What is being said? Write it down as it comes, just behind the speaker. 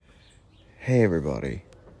Hey everybody.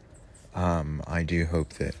 I do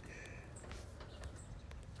hope that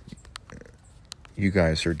you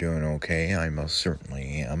guys are doing okay. I most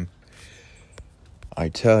certainly am. I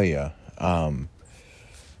tell you,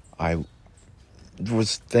 I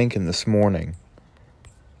was thinking this morning,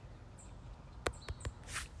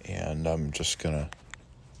 and I'm just gonna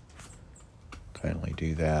kindly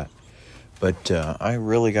do that. But I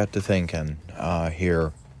really got to thinking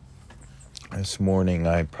here this morning.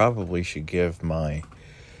 I probably should give my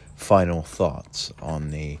final thoughts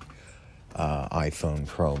on the iPhone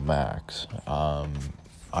Pro Max.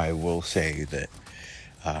 I will say that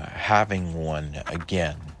having one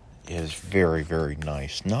again is very, very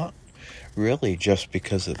nice. Not really just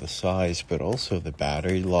because of the size, but also the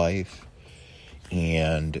battery life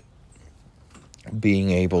and being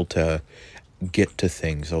able to get to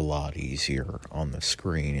things a lot easier on the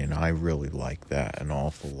screen. And I really like that an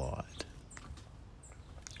awful lot.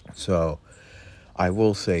 So I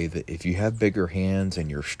will say that if you have bigger hands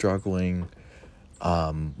and you're struggling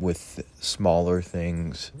with smaller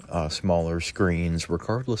things, smaller screens,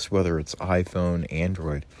 regardless whether it's iPhone,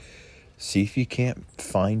 Android, see if you can't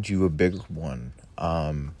find you a bigger one.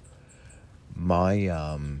 My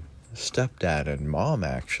stepdad and mom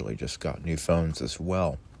actually just got new phones as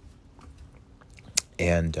well.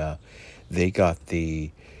 And they got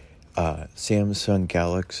the Samsung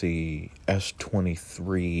Galaxy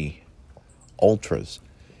S23 Ultras,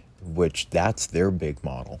 which that's their big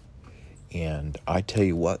model. And I tell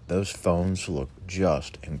you what, those phones look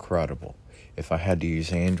just incredible. If I had to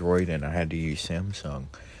use Android and I had to use Samsung,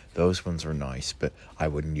 those ones are nice, but I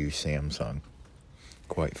wouldn't use Samsung.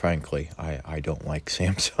 Quite frankly, I don't like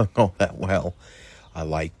Samsung all that well. I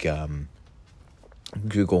like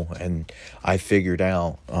Google, and I figured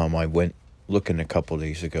out, I went looking a couple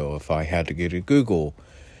days ago, if I had to get a Google,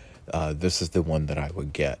 this is the one that I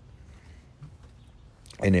would get.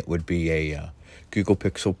 And it would be a Google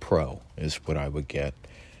Pixel Pro is what I would get.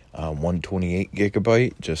 128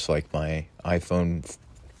 gigabyte, just like my iPhone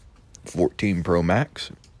 14 Pro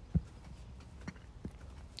Max.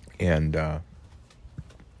 And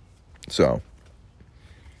so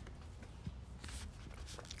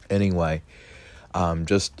anyway,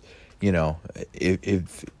 just,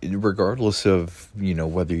 if regardless of,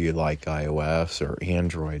 whether you like iOS or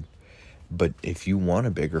Android, but if you want a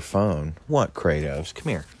bigger phone, what, Kratos?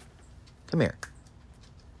 Come here.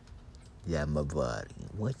 Yeah, my buddy.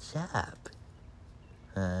 What's up?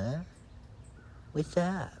 Huh? What's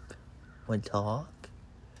up? Want to talk?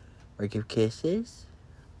 Or give kisses?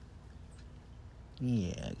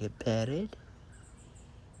 Yeah, get petted?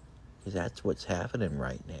 Because that's what's happening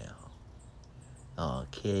right now. Oh,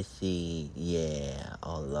 kissy. Yeah.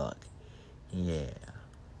 Oh, look. Yeah.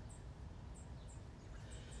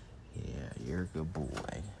 Yeah, you're a good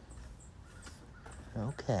boy.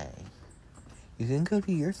 Okay. You can go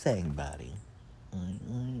do your thing, buddy.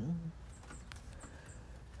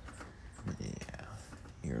 Yeah,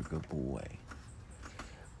 you're a good boy.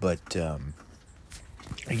 But,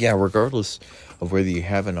 yeah, regardless of whether you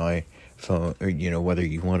have an iPhone, or, whether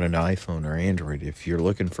you want an iPhone or Android, if you're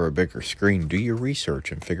looking for a bigger screen, do your research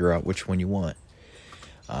and figure out which one you want.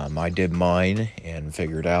 I did mine and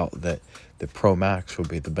figured out that the Pro Max would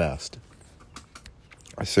be the best.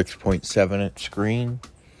 A 6.7-inch screen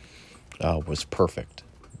was perfect,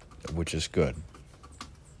 which is good.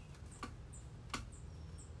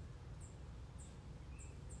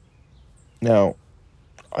 Now,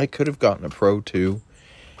 I could have gotten a Pro too,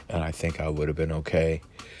 and I think I would have been okay.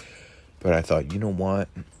 But I thought, you know what?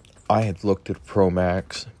 I had looked at Pro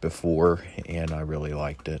Max before, and I really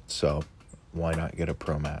liked it, so why not get a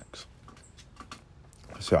Pro Max?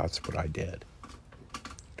 So that's what I did.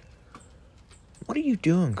 What are you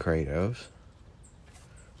doing, Kratos?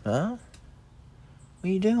 Huh? What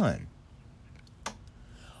are you doing?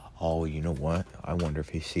 Oh, you know what? I wonder if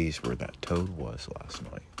he sees where that toad was last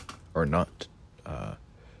night. Or not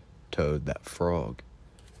toad, that frog.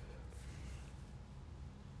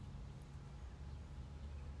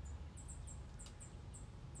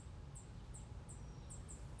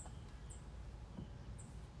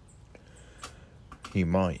 He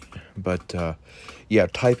might. But, yeah,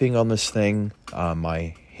 typing on this thing,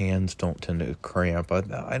 my hands don't tend to cramp.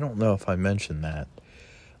 I don't know if I mentioned that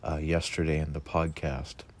yesterday in the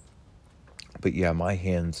podcast. But, yeah, my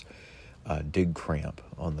hands did cramp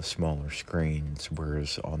on the smaller screens,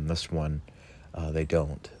 whereas on this one, they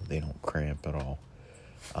don't. They don't cramp at all.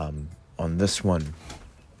 On this one,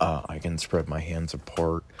 I can spread my hands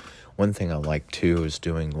apart. One thing I like too is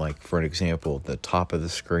doing, like, for an example, the top of the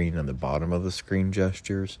screen and the bottom of the screen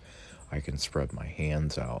gestures. I can spread my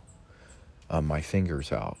hands out, my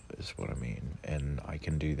fingers out is what I mean. And I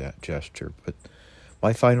can do that gesture. But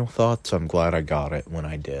my final thoughts, I'm glad I got it when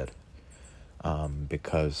I did.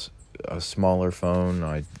 Because a smaller phone,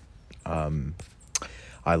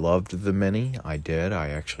 I loved the Mini. I did. I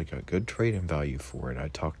actually got good trade-in value for it. I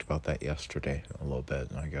talked about that yesterday a little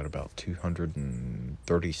bit. And I got about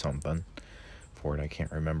 $230 something for it. I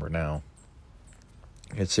can't remember now.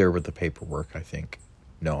 It's there with the paperwork, I think.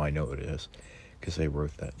 No, I know it is, because they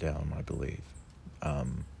wrote that down, I believe.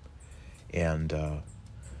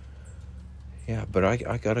 Yeah, but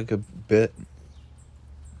I got a good bit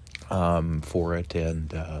for it, and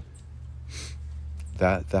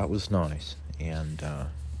that was nice. And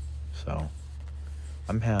so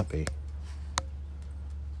I'm happy.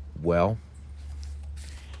 Well,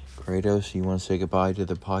 Kratos, you want to say goodbye to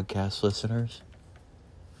the podcast listeners?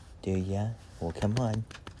 Do ya? Well, come on.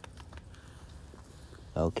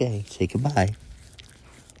 Okay, say goodbye.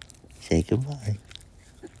 Say goodbye.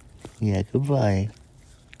 Yeah, goodbye.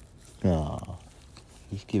 Aw,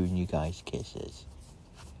 he's giving you guys kisses.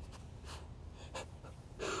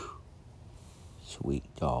 Sweet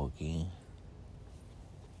doggy.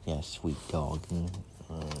 Yeah, sweet doggy.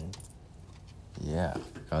 Yeah,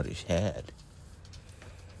 got his head.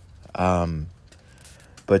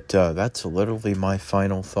 But that's literally my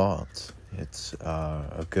final thoughts. It's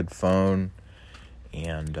a good phone,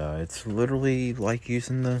 and it's literally like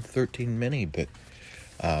using the 13 Mini, but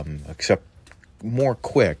except more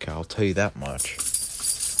quick, I'll tell you that much.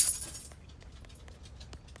 Is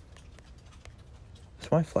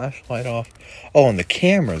my flashlight off? Oh, and the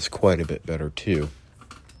camera's quite a bit better too.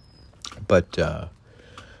 But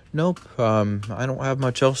nope, I don't have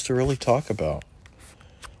much else to really talk about.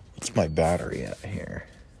 What's my battery at here?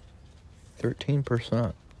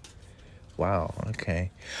 13%. Wow, okay.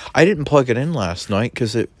 I didn't plug it in last night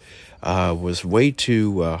because it was way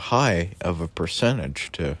too high of a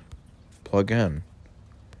percentage to plug in.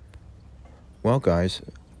 Well, guys,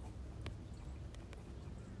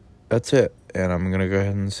 that's it. And I'm going to go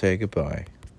ahead and say goodbye.